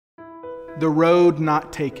The road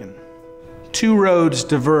not taken. Two roads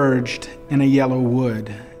diverged in a yellow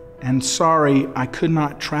wood, and sorry I could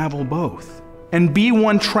not travel both. And be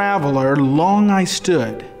one traveler long I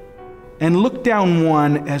stood, and looked down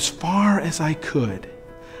one as far as I could.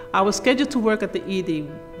 I was scheduled to work at the ED.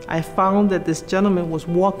 I found that this gentleman was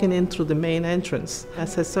walking in through the main entrance. I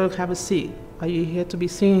said, "Sir, have a seat. Are you here to be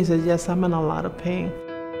seen?" He said, "Yes, I'm in a lot of pain."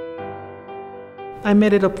 I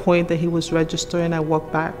made it a point that he was registered, and I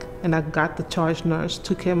walked back and I got the charge nurse,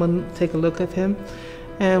 took him and take a look at him.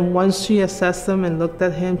 And once she assessed him and looked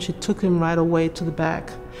at him, she took him right away to the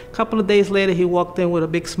back. A couple of days later, he walked in with a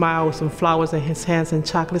big smile with some flowers in his hands and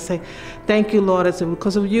chocolate, saying, "Thank you, Lord. I said,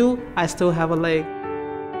 because of you, I still have a leg."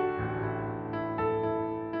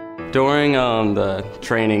 During the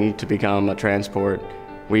training to become a transport,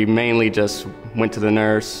 we mainly just went to the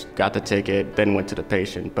nurse, got the ticket, then went to the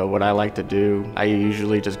patient. But what I like to do, I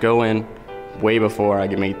usually just go in way before I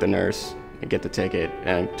can meet the nurse and get the ticket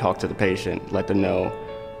and talk to the patient, let them know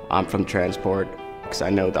I'm from transport, because I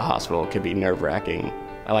know the hospital can be nerve-wracking.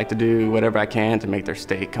 I like to do whatever I can to make their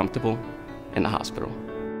stay comfortable in the hospital.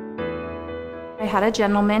 I had a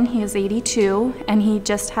gentleman, he is 82, and he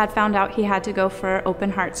just had found out he had to go for open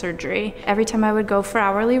heart surgery. Every time I would go for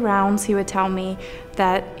hourly rounds, he would tell me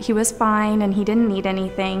that he was fine and he didn't need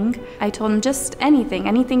anything. I told him, just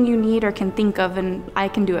anything you need or can think of, and I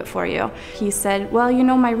can do it for you. He said, "Well, you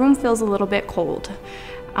know, my room feels a little bit cold."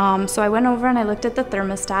 So I went over and I looked at the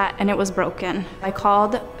thermostat and it was broken. I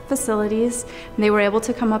called facilities and they were able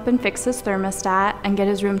to come up and fix his thermostat and get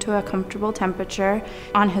his room to a comfortable temperature.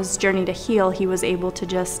 On his journey to heal, he was able to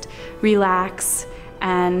just relax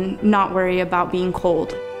and not worry about being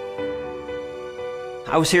cold.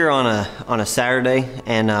 I was here on a Saturday,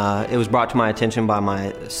 and it was brought to my attention by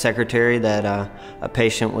my secretary that a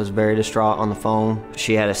patient was very distraught on the phone.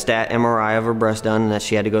 She had a stat MRI of her breast done and that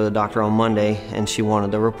she had to go to the doctor on Monday, and she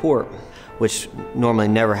wanted the report, which normally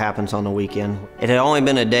never happens on the weekend. It had only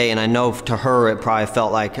been a day, and I know to her it probably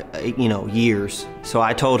felt like, you know, years. So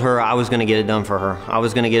I told her I was gonna get it done for her. I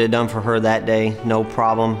was gonna get it done for her that day, no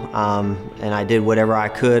problem, and I did whatever I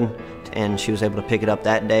could, and she was able to pick it up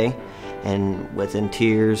that day. And within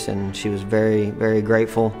tears, and she was very, very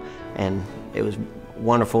grateful, and it was a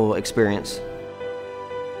wonderful experience.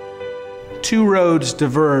 Two roads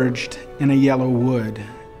diverged in a yellow wood,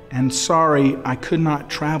 and sorry I could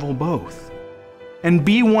not travel both. And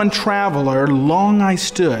be one traveler long I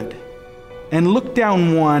stood, and looked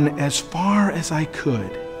down one as far as I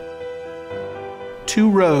could. Two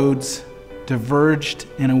roads diverged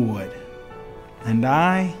in a wood, and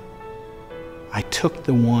I took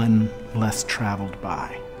the one less traveled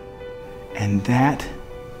by. And that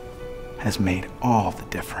has made all the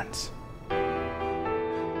difference.